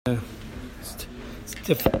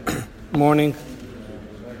Morning.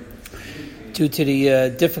 Due to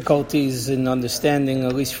the difficulties in understanding,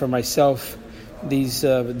 at least for myself, these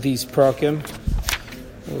prakim,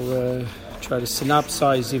 we'll try to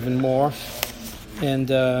synopsize even more. And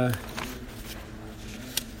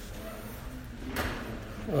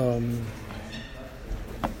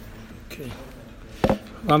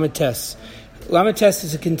Lamed Tes. Lamed Tes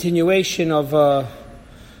is a continuation of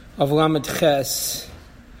Lamed Ches.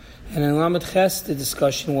 And in Lamed Ches, the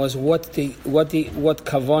discussion was what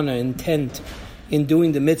kavanah, intent, in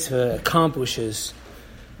doing the mitzvah accomplishes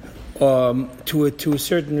to a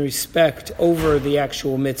certain respect over the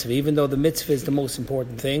actual mitzvah, even though the mitzvah is the most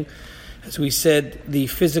important thing. As we said, the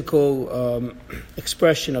physical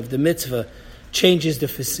expression of the mitzvah changes the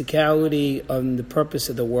physicality and the purpose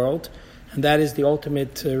of the world, and that is the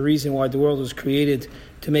ultimate reason why the world was created,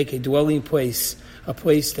 to make a dwelling place, a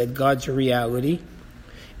place that God's a reality.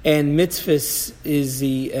 And mitzvahs is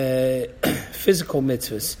the physical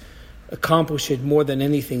mitzvahs accomplish it more than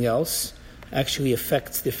anything else, actually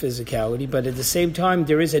affects the physicality. But at the same time,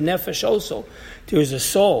 there is a nefesh also. There's a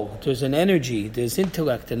soul, there's an energy, there's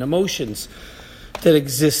intellect and emotions that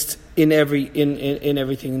exist in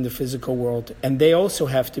everything in the physical world, and they also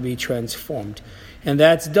have to be transformed. And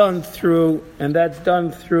that's done through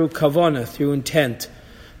kavanah, through intent,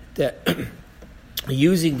 that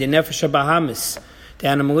using the nefesh habahamis, the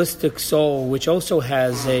animalistic soul, which also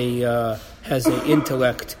has an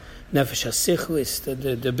intellect, nefesh hasichlis,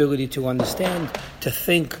 the ability to understand, to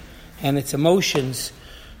think, and its emotions,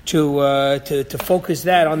 to focus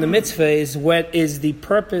that on the mitzvah is what is the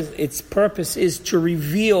purpose. Its purpose is to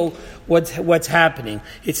reveal what's happening.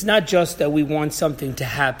 It's not just that we want something to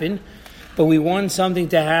happen, but we want something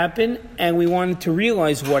to happen, and we want to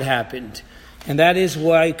realize what happened. And that is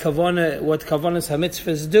why what Kavanas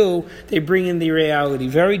HaMitzvahs do, they bring in the reality.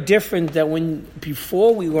 Very different than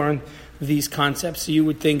before we learn these concepts, so you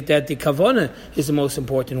would think that the Kavanah is the most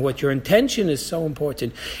important. What your intention is so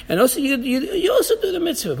important. And also, you also do the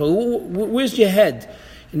mitzvah, but where's your head?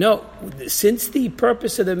 Since the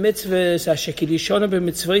purpose of the mitzvah is Hashekidishona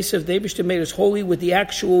b'mitzvaysev, the Eibishter made us holy with the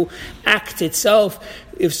actual act itself.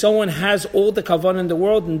 If someone has all the Kavanah in the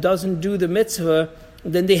world and doesn't do the mitzvah,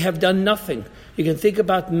 then they have done nothing. You can think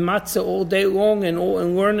about matzah all day long and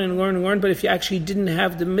learn, but if you actually didn't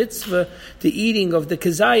have the mitzvah, the eating of the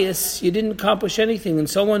kazayas, you didn't accomplish anything. And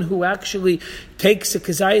someone who actually takes a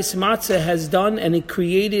kazayas matzah has done, and it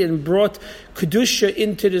created and brought kedusha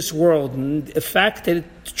into this world. And the fact that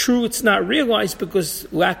it's true, it's not realized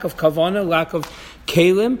because lack of kavanah, lack of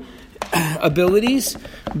kalim, abilities,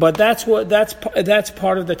 but that's part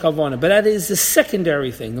of the kavanah. But that is the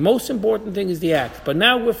secondary thing. The most important thing is the act. But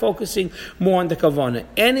now we're focusing more on the kavanah.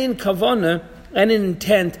 And in kavanah and in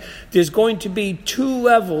intent, there's going to be two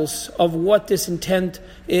levels of what this intent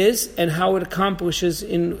is and how it accomplishes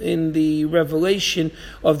in the revelation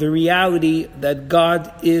of the reality that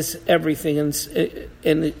God is everything,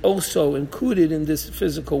 and also included in this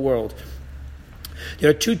physical world. There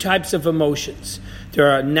are two types of emotions.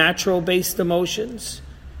 There are natural-based emotions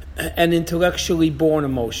and intellectually born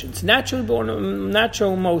emotions.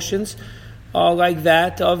 Natural emotions are like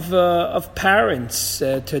that of parents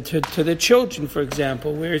to their children, for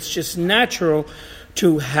example, where it's just natural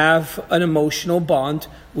to have an emotional bond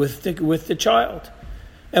with the child.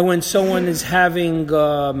 And when someone is having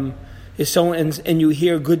and you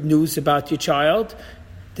hear good news about your child,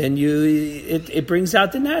 then it brings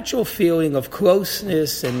out the natural feeling of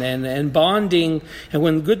closeness and bonding. And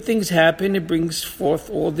when good things happen, it brings forth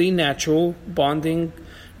all the natural bonding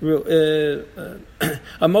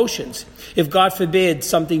emotions. If, God forbid,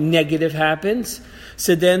 something negative happens,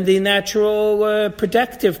 so then the natural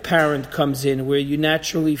protective parent comes in, where you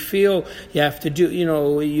naturally feel you have to do,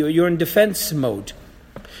 you're in defense mode.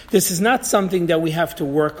 This is not something that we have to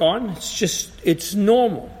work on. It's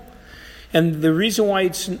normal. And the reason why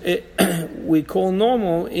we call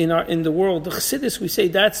normal in the world, the Chassidus, we say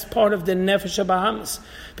that's part of the nefesh habahamis,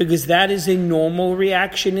 because that is a normal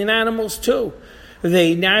reaction in animals too.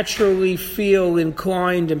 They naturally feel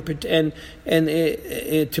inclined and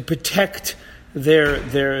to protect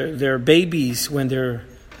their babies when they're,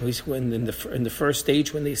 at least when in the first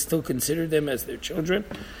stage, when they still consider them as their children,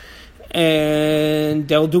 and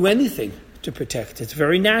they'll do anything to protect. It's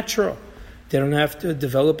very natural. They don't have to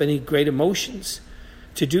develop any great emotions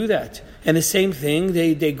to do that. And the same thing,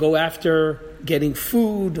 they go after getting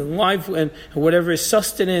food and life and whatever is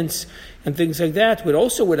sustenance and things like that, but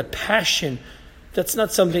also with a passion. That's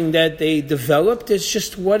not something that they developed. It's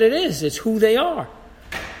just what it is. It's who they are.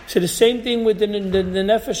 So the same thing with the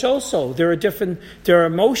nefesh also. There are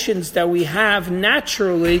emotions that we have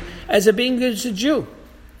naturally as a being, as a Jew,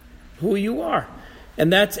 who you are.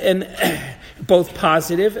 And that's both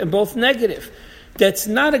positive and both negative. That's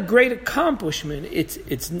not a great accomplishment.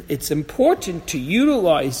 It's important to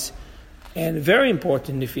utilize, and very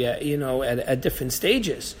important if at different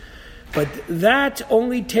stages. But that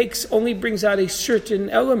only brings out a certain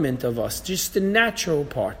element of us, just the natural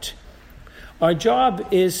part. Our job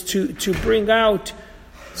is to bring out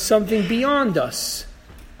something beyond us.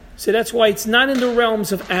 So that's why it's not in the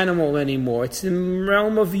realms of animal anymore. It's in the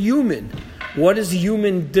realm of human. What does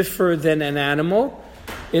human differ than an animal?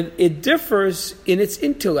 It differs in its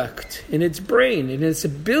intellect, in its brain, in its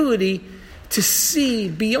ability to see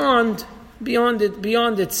beyond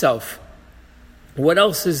itself. What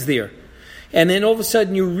else is there? And then all of a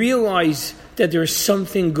sudden you realize that there's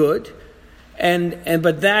something good.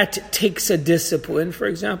 But that takes a discipline, for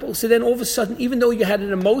example. So then all of a sudden, even though you had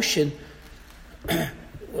an emotion,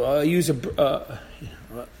 I'll use a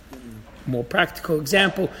more practical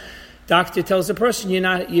example. Doctor tells the person you're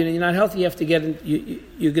not healthy. You have to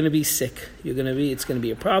you're going to be sick. It's going to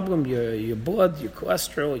be a problem. Your blood, your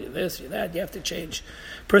cholesterol, your this, your that. You have to change.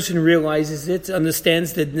 Person realizes it,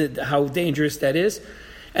 understands how dangerous that is.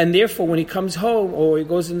 And therefore, when he comes home or he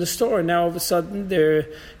goes in the store, now all of a sudden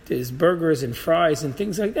there's burgers and fries and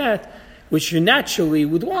things like that, which you naturally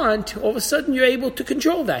would want. All of a sudden, you're able to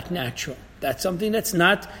control that natural. That's something that's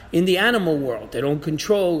not in the animal world. They don't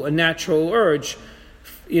control a natural urge,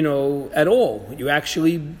 at all. You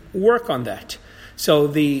actually work on that. So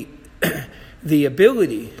the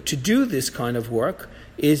ability to do this kind of work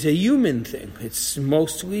is a human thing. It's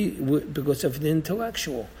mostly because of the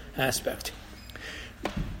intellectual aspect.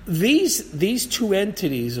 These two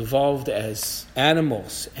entities evolved as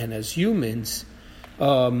animals and as humans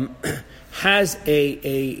has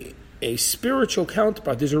a spiritual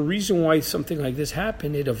counterpart. There's a reason why something like this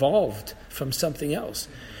happened. It evolved from something else.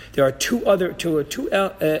 There are two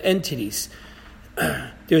entities.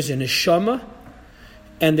 There's a neshama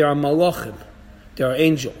and there are malachim. There are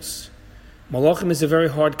angels. Malachim is a very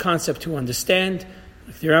hard concept to understand.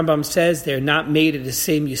 Like the Rambam says, they're not made of the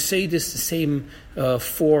same Yesodis, the same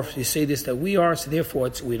four Yesodis that we are, so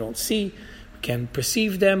therefore we don't see, we can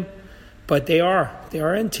perceive them, but they are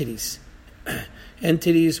entities,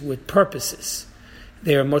 entities with purposes.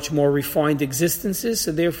 They are much more refined existences,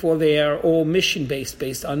 so therefore they are all mission-based,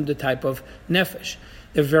 based on the type of nefesh.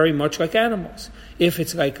 They're very much like animals. If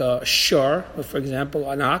it's like a shar, for example,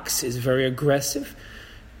 an ox is very aggressive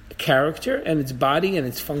character, and its body and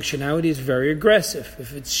its functionality is very aggressive.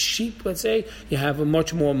 If it's sheep, let's say, you have a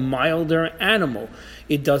much more milder animal.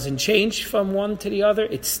 It doesn't change from one to the other.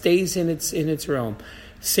 It stays in its realm.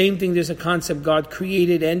 Same thing, there's a concept, God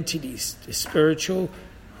created entities, the spiritual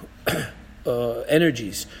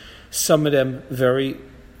energies. Some of them very,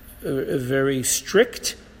 very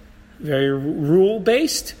strict, very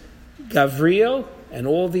rule-based, Gavriel, and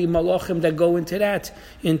all the malachim that go into that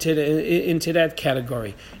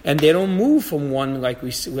category, and they don't move from one like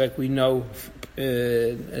we know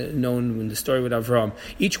known in the story with Avram.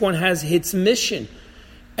 Each one has its mission,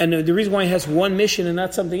 and the reason why it has one mission and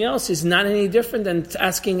not something else is not any different than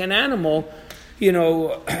asking an animal,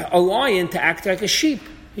 a lion, to act like a sheep.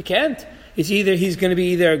 He can't. It's either he's going to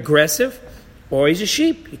be either aggressive or he's a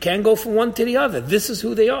sheep. You can't go from one to the other. This is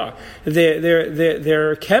who they are.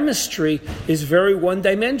 Their chemistry is very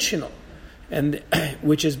one-dimensional, and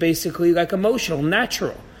which is basically like emotional,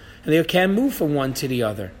 natural. And they can't move from one to the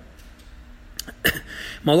other.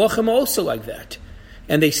 Malachim are also like that.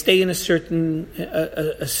 And they stay in a certain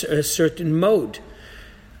mode.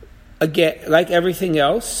 Again, like everything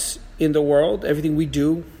else in the world, everything we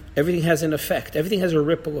do, everything has an effect. Everything has a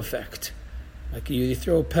ripple effect. Like you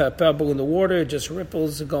throw a pebble in the water, it just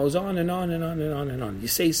ripples, it goes on and on and on and on and on. You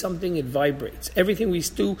say something, it vibrates. Everything we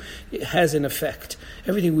do has an effect.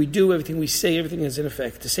 Everything we do, everything we say, everything has an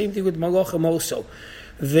effect. The same thing with malachim also.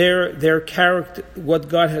 Their character, what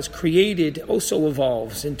God has created, also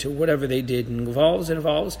evolves into whatever they did, and evolves,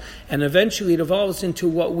 and eventually it evolves into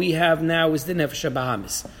what we have now is the Nefesh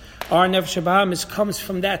HaBahamis. Our Nefesh HaBahamis comes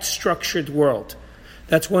from that structured world.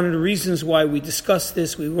 That's one of the reasons why we discuss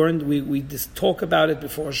this. We just talk about it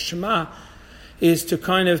before Shema, is to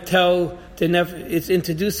kind of tell it's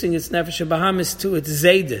introducing its Nefesh HaBahamis to its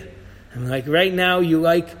Zaydah. And like right now, you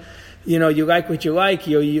like what you like.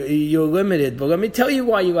 You're limited. But let me tell you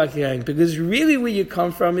why you like it, because really where you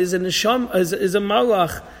come from is a neshama, is a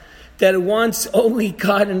malach that wants only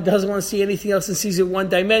God and doesn't want to see anything else and sees it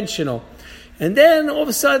one-dimensional. And then all of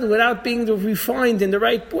a sudden, without being refined in the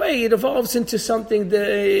right way, it evolves into something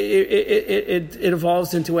it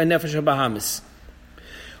evolves into a nefesh habahamis.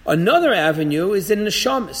 Another avenue is in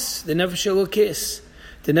neshamis, the nefesh elokis.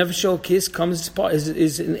 The nefesh elokis comes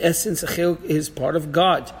is in essence is part of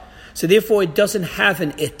God. So therefore, it doesn't have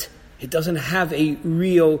an it. It doesn't have a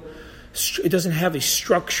real. It doesn't have a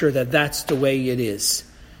structure that's the way it is.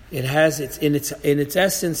 It has in its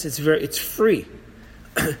essence. It's free,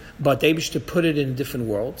 but they wish to put it in different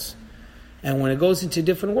worlds. And when it goes into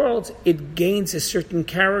different worlds, it gains a certain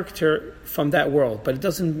character from that world, but it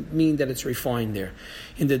doesn't mean that it's refined there.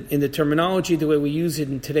 In the terminology, the way we use it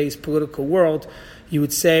in today's political world, you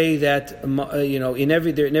would say that in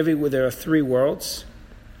everywhere there are three worlds.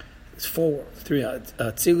 It's four worlds. Three.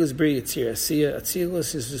 Atzilus, Bria, Yitzir.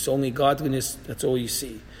 Atzilus is just only godliness. That's all you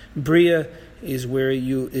see. Bria is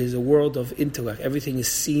is a world of intellect. Everything is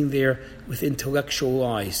seen there with intellectual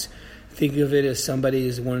eyes. Think of it as somebody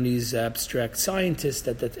is one of these abstract scientists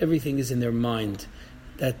that everything is in their mind,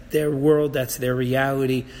 that their world, that's their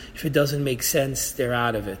reality. If it doesn't make sense, they're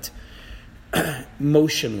out of it.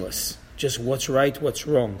 Motionless, just what's right, what's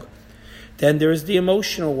wrong. Then there's the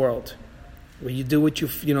emotional world, where you do what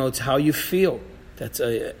it's how you feel. That's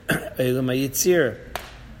a Yitzir.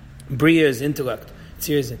 Bria is intellect.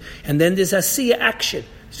 And then there's Asiya, action.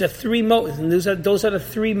 These are three modes, and those are the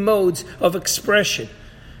three modes of expression.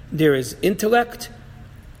 There is intellect,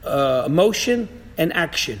 emotion, and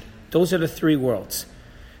action. Those are the three worlds.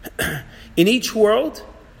 In each world,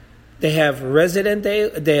 they have residents,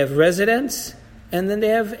 and then they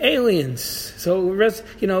have aliens. So,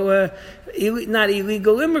 not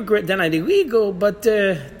illegal immigrant. They're not illegal, but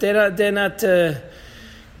they're not.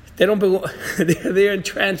 They don't belong. They're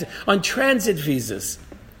on transit visas.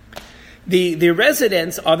 The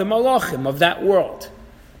residents are the malachim of that world.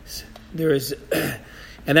 There is.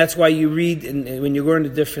 And that's why you read, when you learn the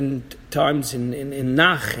different times in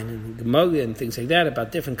Nach and in Gemara and things like that,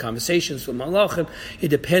 about different conversations with Malachim, it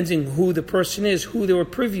depends on who the person is, who they were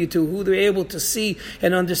privy to, who they're able to see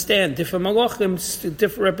and understand. Different Malachim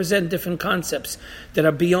represent different concepts that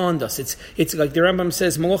are beyond us. It's like the Rambam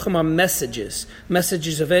says, Malachim are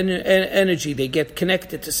messages of energy. They get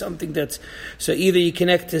connected to something that's, so either you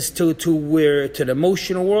connect this to the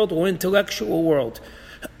emotional world or intellectual world.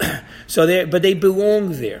 But they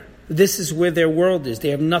belong there. This is where their world is. They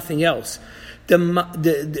have nothing else. The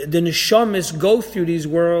neshamas go through these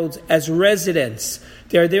worlds as residents.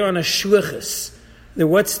 They are there on a shlichus.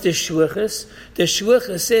 What's the shlichus? The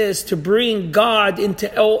shlichus is to bring God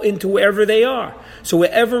into wherever they are. So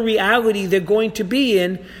wherever reality they're going to be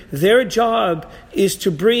in, their job is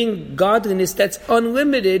to bring godliness that's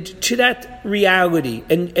unlimited to that reality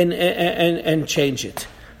and change it.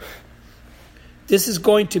 This is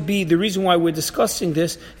going to be, the reason why we're discussing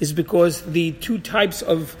this is because the two types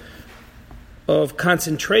of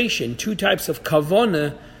concentration, two types of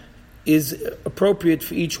kavana is appropriate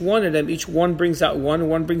for each one of them. Each one brings out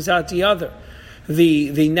one brings out the other. The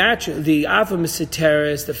ava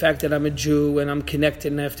misitera is the fact that I'm a Jew and I'm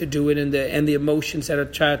connected and I have to do it, and the emotions that are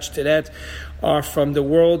attached to that are from the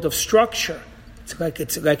world of structure.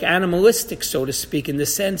 It's like animalistic, so to speak, in the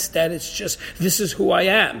sense that it's just, this is who I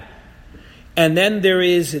am. And then there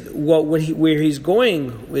is where he's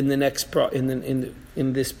going in the next in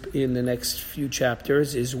the next few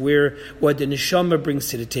chapters is what the neshama brings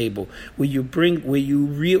to the table, where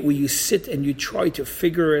you sit and you try to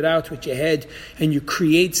figure it out with your head and you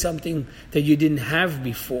create something that you didn't have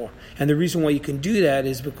before. And the reason why you can do that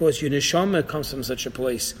is because your neshama comes from such a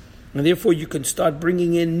place. And therefore you can start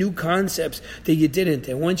bringing in new concepts that you didn't.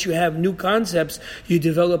 And once you have new concepts, you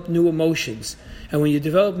develop new emotions. And when you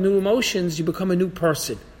develop new emotions, you become a new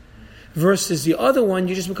person. Versus the other one,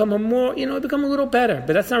 you just become become a little better.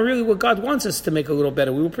 But that's not really what God wants us to make a little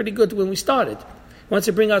better. We were pretty good when we started. He wants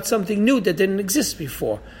to bring out something new that didn't exist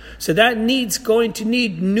before. So that going to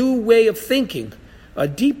need new way of thinking, a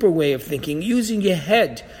deeper way of thinking, using your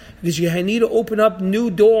head. Because you need to open up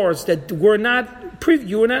new doors that you're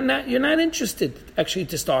not interested actually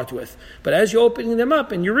to start with. But as you're opening them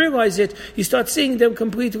up and you realize it, you start seeing them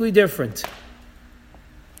completely different.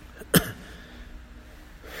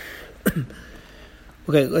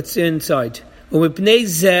 Okay, let's see inside. We're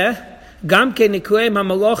continuing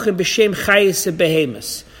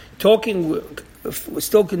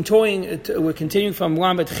from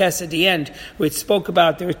Lamed Ches at the end, where it spoke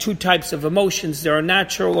about there are two types of emotions. There are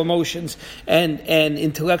natural emotions and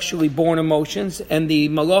intellectually born emotions. And the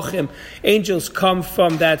Malachim, angels, come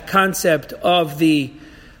from that concept of the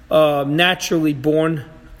naturally born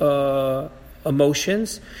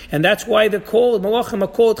emotions, and that's why they're called malachim are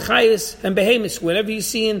called chayes and behemoths. Whenever you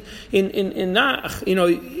see in Nach,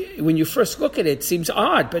 when you first look at it, it seems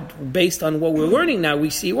odd, but based on what we're learning now,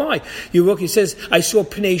 we see why. You look, he says, I saw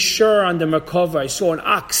pnei shur on the Merkava, I saw an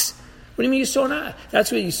ox. What do you mean you saw an ox?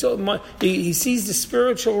 That's what you saw. He sees the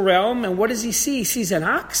spiritual realm, and what does he see? He sees an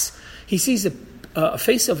ox. He sees a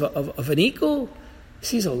face of an eagle. He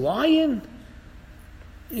sees a lion.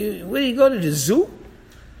 Where do you go to the zoo?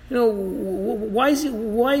 Why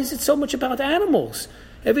is it so much about animals?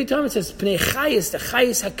 Every time it says Pnei Chayes, the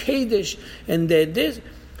Chayes HaKedesh, and this,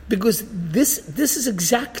 because this is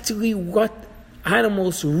exactly what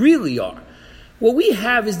animals really are. What we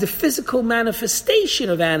have is the physical manifestation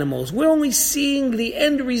of animals. We're only seeing the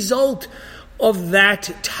end result of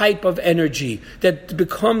that type of energy that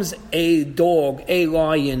becomes a dog, a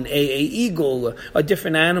lion, a eagle, a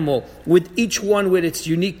different animal, with each one with its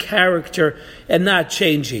unique character and not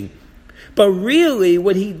changing. But really,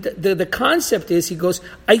 what the concept is, he goes,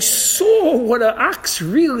 I saw what an ox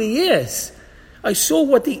really is. I saw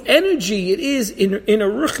what the energy it is in a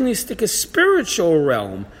ruchnistic, a spiritual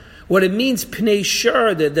realm. What it means, pnei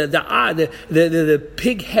shur, the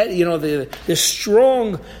pig head, the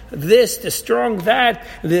strong this, the strong that,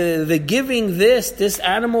 the giving this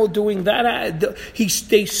animal doing that. He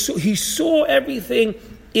saw everything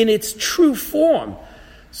in its true form.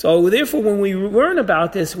 So therefore, when we learn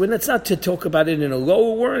about this, it's not to talk about it in a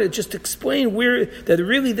lower word, it's just to explain that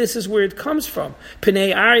really this is where it comes from.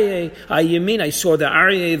 Pnei Aryeh, Yamin, I saw the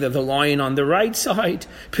Aryeh, the lion on the right side.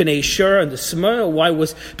 Pnei Shur and the Smile. Why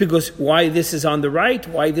this is on the right,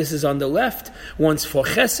 why this is on the left. One's for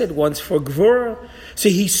Chesed, one's for Gvura. So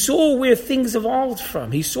he saw where things evolved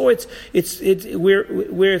from. He saw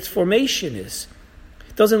where its formation is.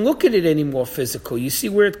 Doesn't look at it anymore physical. You see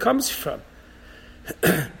where it comes from.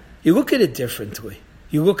 You look at it differently.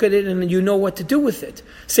 You look at it and you know what to do with it.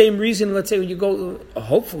 Same reason, let's say when you go,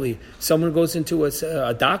 hopefully someone goes into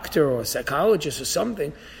a doctor or a psychologist or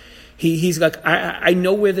something, he's like, I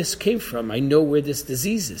know where this came from. I know where this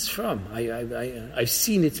disease is from. I've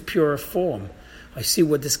seen its pure form. I see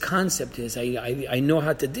what this concept is. I know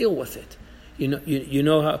how to deal with it. You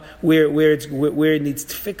know how where it needs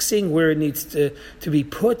fixing, where it needs to be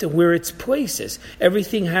put, and where its place is.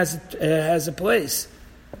 Everything has a place.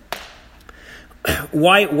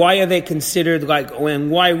 Why are they considered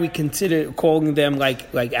and why we consider calling them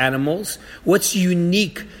like animals? What's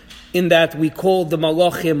unique in that we call the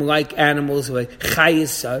malachim like animals, like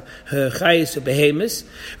chayes or behemoths?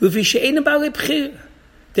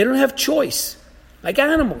 They don't have choice, like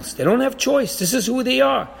animals. They don't have choice. This is who they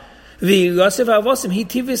are. Everything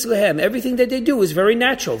that they do is very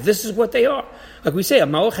natural. This is what they are. Like we say, a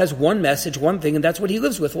malach has one message, one thing, and that's what he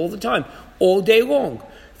lives with all the time, all day long.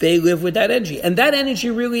 They live with that energy. And that energy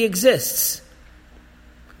really exists.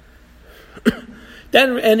 That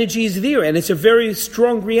energy is there, and it's a very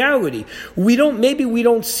strong reality. Maybe we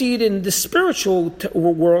don't see it in the spiritual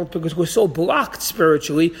world because we're so blocked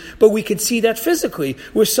spiritually, but we can see that physically,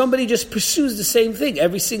 where somebody just pursues the same thing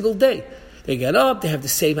every single day. They get up, they have the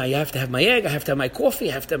same, I have to have my egg, I have to have my coffee,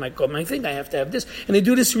 I have to have my thing, I have to have this. And they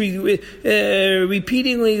do this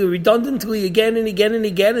repeatedly, redundantly, again and again and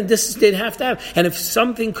again, and this is they have to have. And if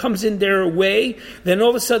something comes in their way, then all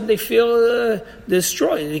of a sudden they feel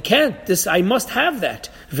destroyed. They can't. I must have that.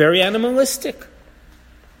 Very animalistic.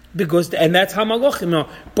 And that's how malachim,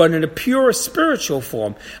 but in a pure spiritual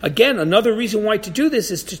form. Again, another reason why to do this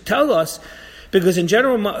is to tell us, because in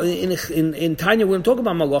general, in Tanya, we don't talk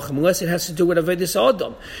about malachim unless it has to do with Avodas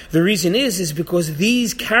Adam. The reason is because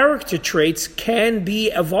these character traits can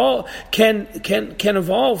evolve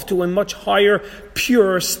to a much higher,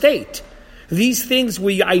 pure state. These things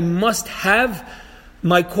where I must have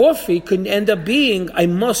my coffee could end up being I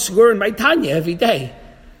must learn my Tanya every day.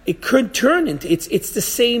 It could turn into it's the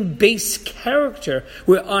same base character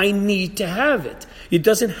where I need to have it. It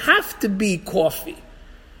doesn't have to be coffee.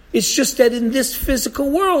 It's just that in this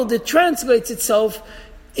physical world, it translates itself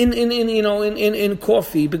in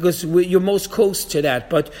coffee because you're most close to that.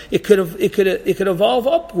 But it could evolve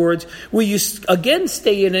upwards where you again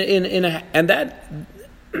stay and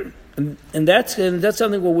that's something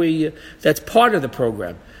that's part of the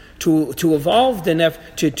program to evolve the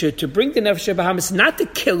to bring the nefesh bahamis, not to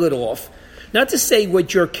kill it off, not to say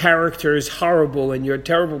what your character is horrible and you're a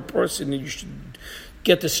terrible person and you should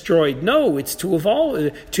get destroyed. No, it's to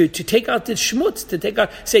evolve, to take out the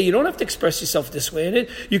schmutz, say you don't have to express yourself this way in it,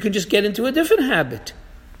 you can just get into a different habit.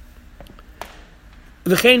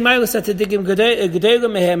 And this is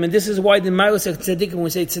why the Mailas HaTzadikim, when we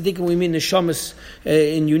say Tzadikim, we mean Neshamas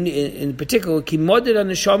in particular, Ki moded on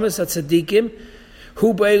Neshamas HaTzadikim,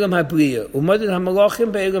 Hu ba'elam habriya, umadad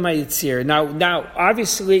hamalachim ba'elam hayitzir. Now,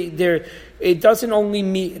 obviously, it doesn't only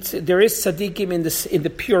mean there is tzaddikim in the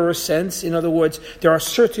purer sense. In other words, there are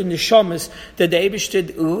certain neshamas that the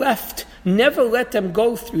Eibishter left, never let them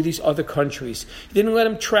go through these other countries. He didn't let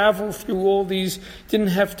them travel through all these. Didn't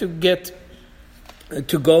have to go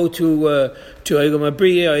to Eilam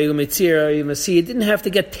Abriya, Eilam Yitzir, Eilam Asiyah. It didn't have to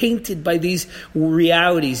get tainted by these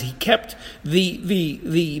realities. He kept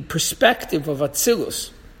the perspective of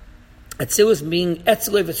Atzilus. Atzilus being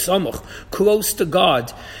Etzlev Etzamach, close to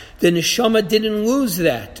God. The neshama didn't lose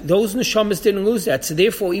that. Those neshamas didn't lose that. So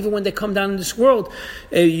therefore, even when they come down in this world,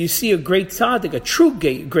 you see a great tzaddik, a true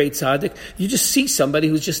great tzaddik, you just see somebody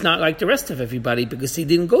who's just not like the rest of everybody because he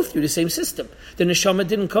didn't go through the same system. The neshama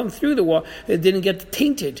didn't come through the wall. It didn't get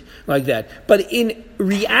tainted like that. But in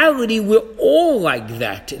reality, we're all like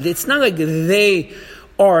that. It's not like they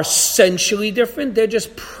are essentially different. They're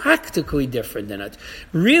just practically different than us.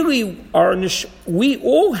 Really, we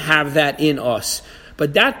all have that in us.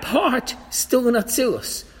 But that part still in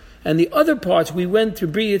Atzilus. And the other parts we went through,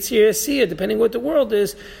 Bria, Yitzir, Asiyah, depending what the world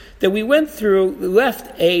is, that we went through,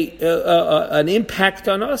 left an impact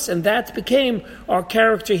on us, and that became our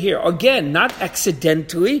character here. Again, not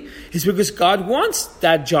accidentally, it's because God wants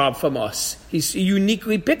that job from us. He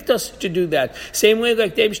uniquely picked us to do that. Same way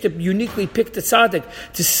like David uniquely picked the tzaddik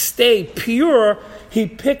to stay pure, he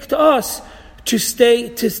picked us to stay,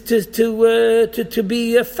 to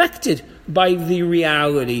be affected by the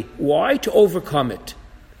reality. Why? To overcome it.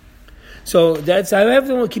 So that's I have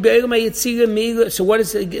the. So what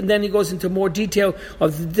is it? Then he goes into more detail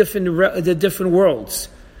of the different worlds.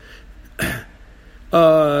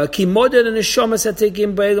 The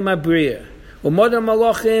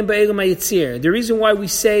reason why we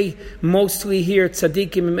say mostly here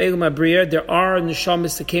tzaddikim in Eilam Abriya, there are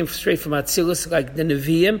neshamas that came straight from Atzilus, like the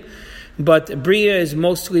Nevi'im. But Bria is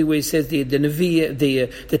mostly where he says the Nevi, the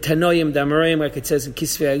Tanoim, the Amoraim, like it says in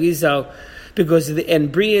Kisvei Arizal, because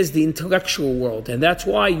Bria is the intellectual world, and that's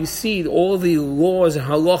why you see all the laws and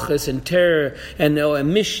halachas and terror and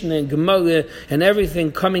Mishnah and Gemara and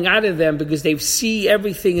everything coming out of them, because they see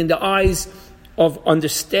everything in the eyes of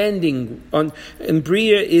understanding. And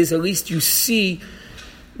Bria is, at least you see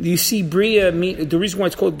Bria. The reason why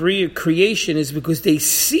it's called Bria creation is because they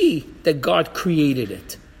see that God created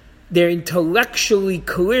it. They intellectually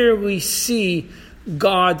clearly see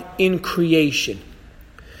God in creation.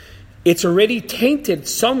 It's already tainted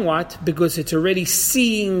somewhat because it's already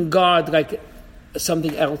seeing God like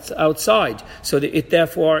something else outside. So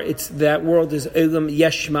therefore, that world is Eilam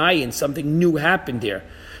Yeshmai, and something new happened there.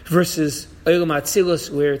 Versus Eilam Atzilus,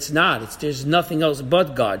 where it's not. There's nothing else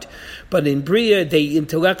but God. But in Bria, they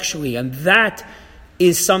intellectually, and that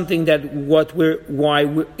is something that we're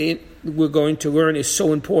going to learn is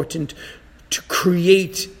so important, to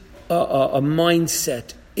create a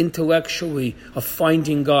mindset intellectually of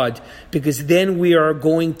finding God, because then we are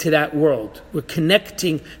going to that world. We're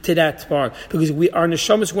connecting to that part, because our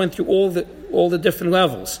neshamas went through all the different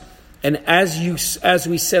levels, and as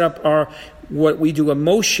we set up what we do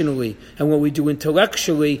emotionally and what we do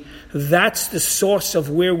intellectually, that's the source of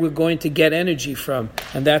where we're going to get energy from,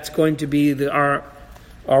 and that's going to be our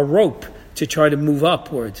rope to try to move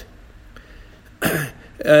upward.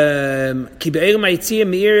 Because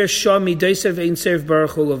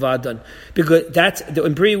that's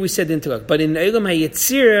in Bria we said intellect, but in Eilam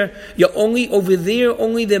HaYitzir, you're only over there,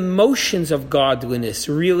 only the emotions of godliness,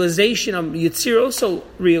 realization of Yitzir also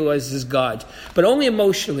realizes God, but only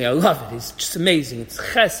emotionally. I love it. It's just amazing. It's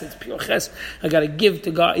ches, it's pure ches. I got to give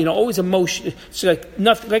to God. Always emotion. It's like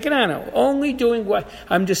nothing, like an animal. Only doing what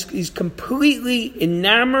he's completely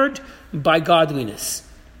enamored by godliness.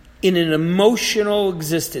 In an emotional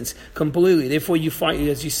existence, completely. Therefore, you find,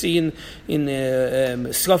 as you see in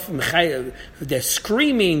Slafim, they're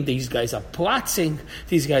screaming. These guys are plotting.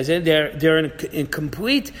 These guys, they're in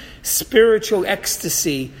complete spiritual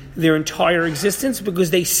ecstasy their entire existence,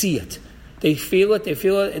 because they see it, they feel it,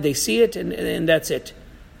 they see it, and that's it.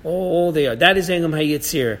 All they are. That is Eilam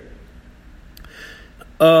HaYitzir.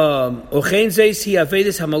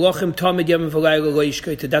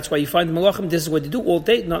 That's why you find the malachim. This is what they do all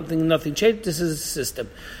day. Nothing changed. This is the system.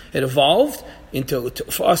 It evolved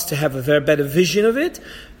for us to have a very better vision of it.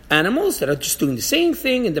 Animals that are just doing the same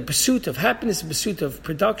thing in the pursuit of happiness, in pursuit of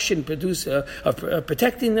production,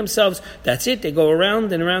 protecting themselves. That's it. They go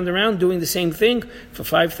around and around and around doing the same thing for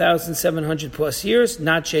 5,700 plus years,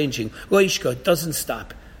 not changing. Loishka doesn't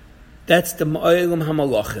stop. That's the Eilam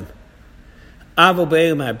HaMalachim.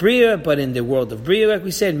 But in the world of Bria, like we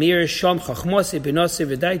said,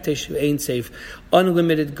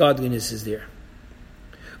 unlimited godliness is there.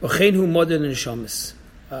 V'chein hu modern neshamas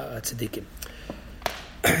tzaddikim.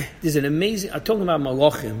 There's an amazing. I'm talking about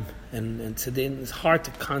malachim, and today it's hard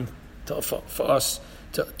for us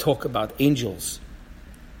to talk about angels.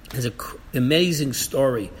 There's an amazing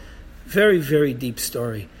story, very, very deep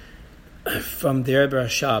story from the Rebbe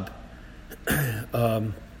Rashab.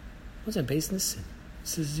 What's that based in this? It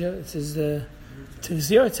says the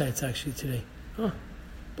Zioritzites actually today. Oh,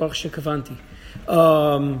 Baruch Shekavanti.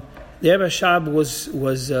 The Rebbe Rashab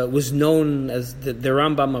was known as the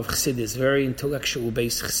Rambam of Chassidus, very intellectual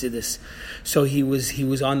based Chassidus. So he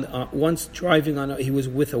was on once driving on. He was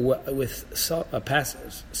with a pastor,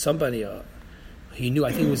 somebody he knew.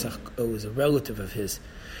 I think it was a relative of his,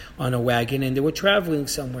 on a wagon, and they were traveling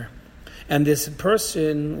somewhere. And this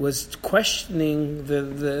person was questioning the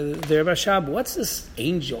Rebbe Rashab. What's this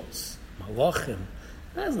angels, malachim?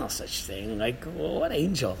 There's no such thing. Like, well, what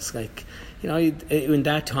angels? Like, in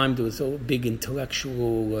that time there was a big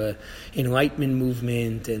intellectual enlightenment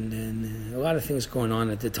movement and a lot of things going on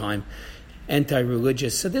at the time,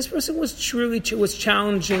 anti-religious. So this person was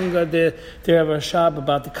challenging the Rebbe Rashab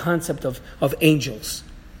about the concept of angels.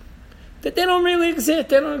 That they don't really exist.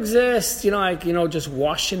 They don't exist. Just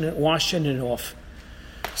washing it off.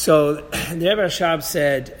 So the Rebbe Rashab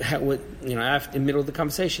said, after in the middle of the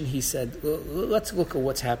conversation, he said, let's look at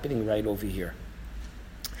what's happening right over here.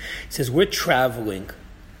 He says, we're traveling,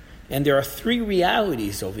 and there are three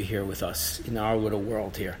realities over here with us in our little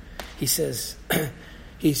world here. He says,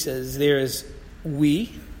 there's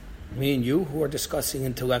me and you, who are discussing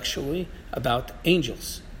intellectually about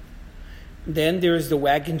angels. Then there's the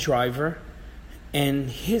wagon driver and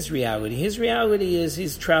his reality. His reality is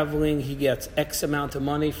he's traveling, he gets X amount of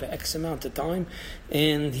money for X amount of time,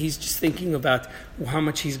 and he's just thinking about how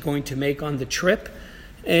much he's going to make on the trip,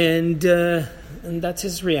 and that's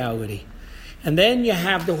his reality. And then you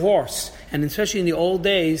have the horse, and especially in the old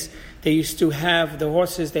days, they used to have the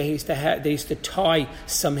horses. They used to tie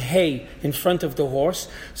some hay in front of the horse,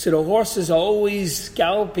 so the horse is always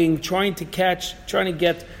galloping, trying to get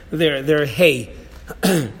their hay.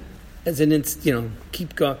 As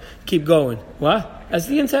keep going. What? As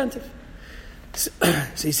the incentive. So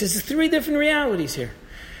he says there's three different realities here.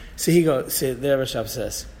 So the Rebbe Rashab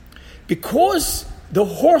says, because the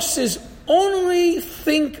horses only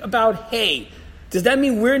think about hay, does that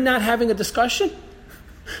mean we're not having a discussion?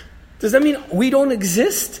 Does that mean we don't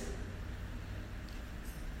exist?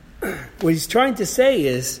 What he's trying to say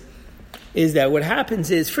is that what happens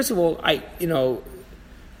is, first of all, I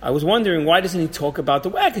was wondering, why doesn't he talk about the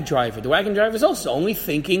wagon driver? The wagon driver is also only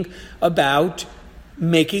thinking about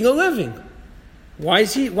making a living. Why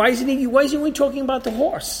is he only talking about the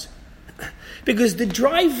horse? Because the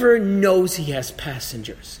driver knows he has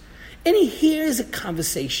passengers, and he hears a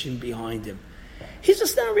conversation behind him. He's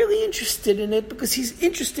just not really interested in it because he's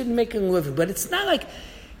interested in making a living. But it's not like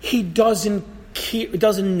he doesn't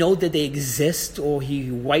know that they exist, or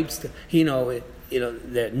he wipes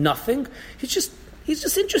nothing. He's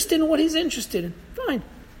just interested in what he's interested in. Fine.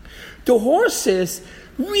 The horses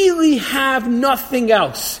really have nothing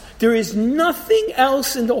else. There is nothing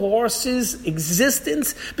else in the horse's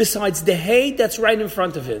existence besides the hay that's right in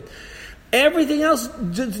front of him. Everything else,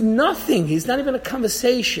 there's nothing. He's not even a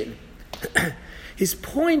conversation. His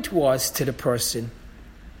point was to the person,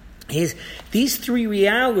 these three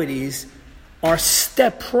realities are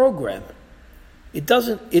step program. It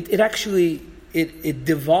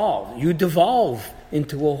devolves. You devolve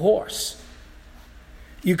into a horse.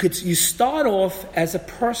 You start off as a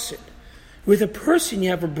person. With a person, you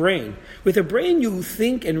have a brain. With a brain, you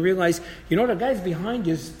think and realize, the guys behind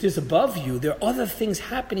you is above you. There are other things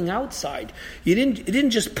happening outside. It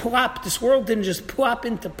didn't just plop. This world didn't just plop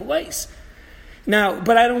into place. Now,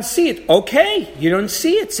 but I don't see it. Okay, you don't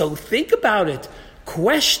see it, so think about it.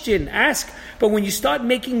 Question, ask. But when you start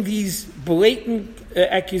making these blatant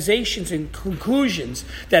accusations and conclusions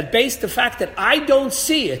that base the fact that I don't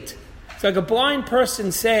see it, it's like a blind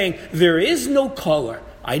person saying, there is no color.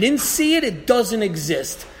 I didn't see it, it doesn't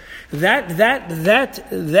exist. That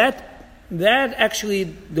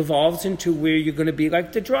actually devolves into where you're going to be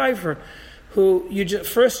like the driver, who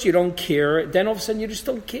first you don't care, then all of a sudden you just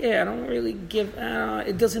don't care. I don't really give.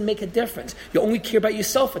 It doesn't make a difference. You only care about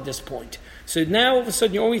yourself at this point. So now all of a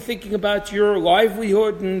sudden you're only thinking about your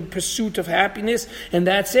livelihood and pursuit of happiness, and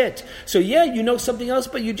that's it. So you know something else,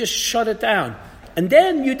 but you just shut it down, and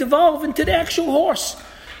then you devolve into the actual horse,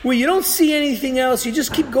 where you don't see anything else. You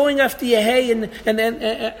just keep going after your hay, and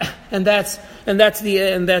that's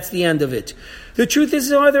the end of it. The truth is,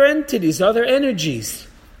 there are other entities, other energies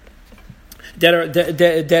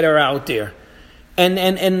that are out there,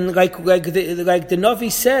 And like the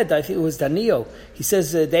Navi said, I think it was Daniel. He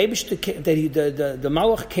says the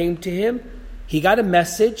Malach came to him. He got a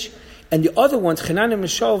message, and the other ones, Hanan and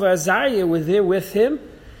Mishael and Azariah, were there with him,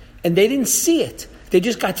 and they didn't see it. They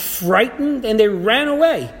just got frightened and they ran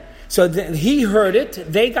away. So he heard it.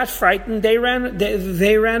 They got frightened. They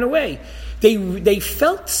ran away. They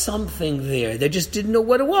felt something there. They just didn't know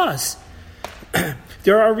what it was.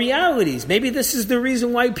 There are realities. Maybe this is the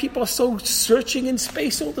reason why people are so searching in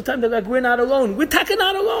space all the time. They're like, we're not alone. We're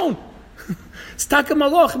not alone. It's taka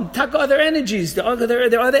malach, taka other energies. There are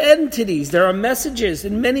other entities. There are messages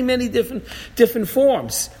in many, many different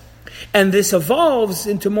forms. And this evolves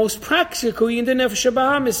into most practically in the Nefesh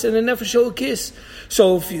HaBahamis and the Nefesh HaElokis.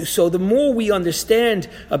 So the more we understand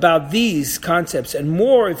about these concepts, and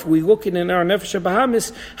more if we look in our Nefesh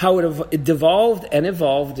HaBahamis, how it evolved,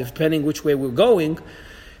 depending which way we're going,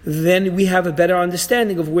 then we have a better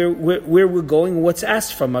understanding of where we're going, what's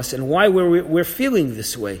asked from us, and why we're feeling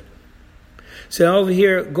this way. So over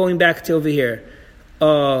here, going back to over here,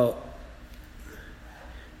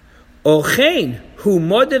 Ochein, who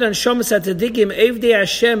modern and shomas atadikim evdei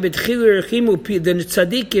Hashem b'tchilu rechimu, the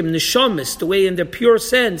tzadikim neshomas, the way in the pure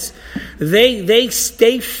sense, they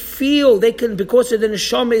feel they can, because of the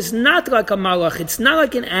neshama is not like a malach, it's not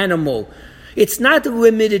like an animal. It's not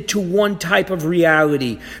limited to one type of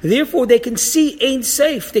reality. Therefore, they can see Ein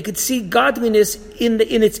Sof. They can see godliness in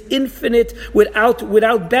its infinite,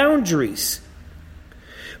 without boundaries.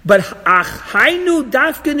 But hainu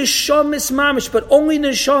dafke neshamis mamish, but only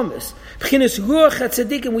neshamis. B'chinas ruach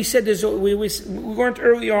hatzadikim. We said we learned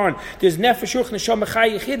earlier on. There's nefesh ruach neshama chai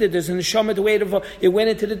yechida. There's a neshama the way it went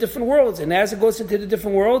into the different worlds, and as it goes into the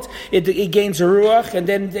different worlds, it gains a ruach, and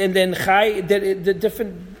then chai,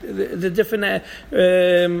 the different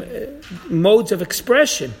modes of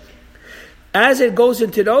expression. As it goes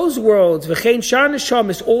into those worlds, v'chein shar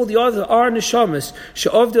neshamas, all the other are neshamas.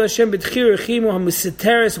 She'ovdu Hashem b'tchir rechimu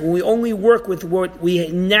ha'miseteres. When we only work with what we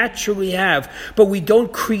naturally have, but we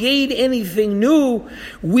don't create anything new,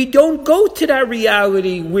 we don't go to that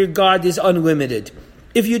reality where God is unlimited.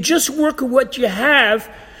 If you just work with what you have,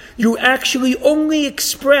 you actually only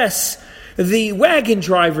express the wagon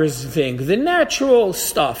driver's thing, the natural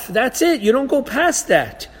stuff. That's it. You don't go past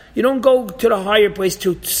that. You don't go to the higher place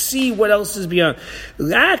to see what else is beyond.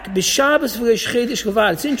 It's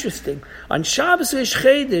interesting. On Shabbos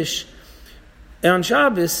Chedesh, and on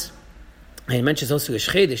Shabbos, and he mentions also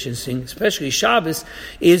Chedesh, especially Shabbos,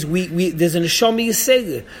 is we there's an Neshama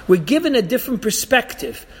Yisega. We're given a different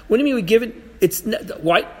perspective. What do you mean we're given? It's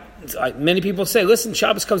why. Many people say, "Listen,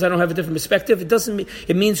 Shabbos comes. I don't have a different perspective." It doesn't mean.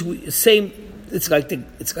 It means same. It's like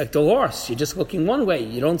the horse. You're just looking one way.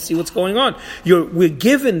 You don't see what's going on. We're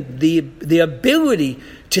given the ability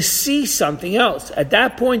to see something else. At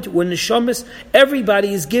that point, when neshamas,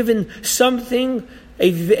 everybody is given something,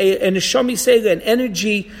 a neshama sega, an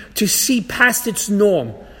energy to see past its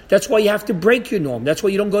norm. That's why you have to break your norm. That's why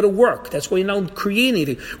you don't go to work. That's why you don't create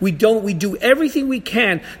anything. We do everything we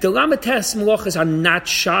can. The Lamates Malachas are not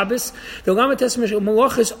Shabbos. The Lamates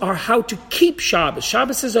Malachas are how to keep Shabbos.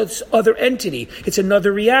 Shabbos is an other entity. It's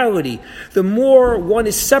another reality. The more one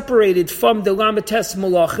is separated from the Lamates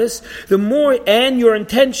Malachas, the more, and your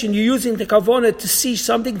intention, you're using the Kavanah to see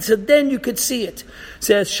something, so then you could see it.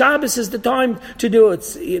 So Shabbos is the time to do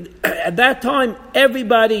it. At that time,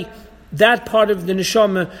 everybody, that part of the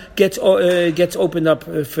neshama gets opened up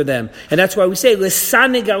for them, and that's why we say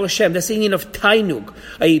lesanig al Hashem. That's the meaning of tainug,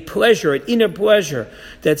 a pleasure, an inner pleasure.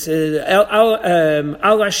 That's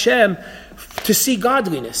al Hashem, to see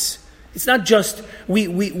godliness. It's not just we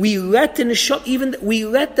let the neshama, even we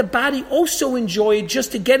let the body also enjoy it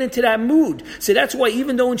just to get into that mood. So that's why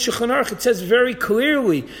even though in Shulchan Aruch it says very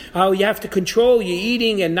clearly how you have to control your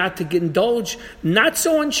eating and not to indulge, not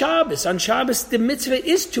so on Shabbos. On Shabbos the mitzvah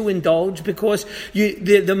is to indulge, because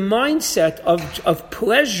the mindset of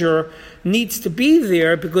pleasure needs to be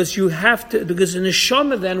there, because you have to, because the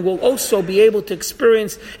neshama then will also be able to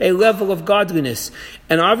experience a level of godliness,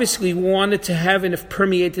 and obviously we want it to have and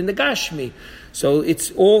permeate in the gashmi. So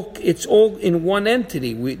it's all in one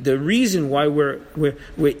entity. The reason why we're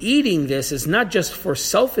eating this is not just for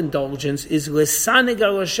self-indulgence, is lesanig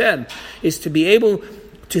al Hashem, is to be able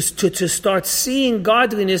to start seeing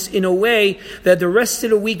godliness in a way that the rest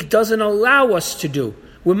of the week doesn't allow us to do.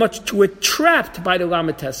 We're trapped by the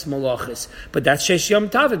Lamates Malachis, but that's Shesh Yom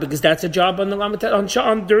Tov, because that's a job on the Lamates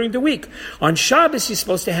on during the week. On Shabbos, you're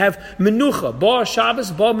supposed to have Menucha, Ba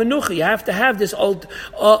Shabbos, Ba Menucha. You have to have this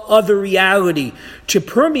other reality to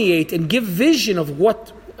permeate and give vision of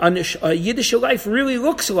what a Yiddish life really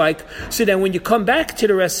looks like, so that when you come back to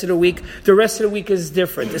the rest of the week is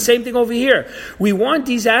different. The same thing over here. We want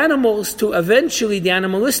these animals to eventually, the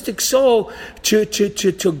animalistic soul, to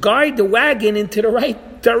guide the wagon into the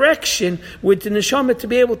right direction with the neshama, to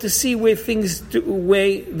be able to see where things, the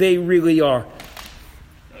way they really are.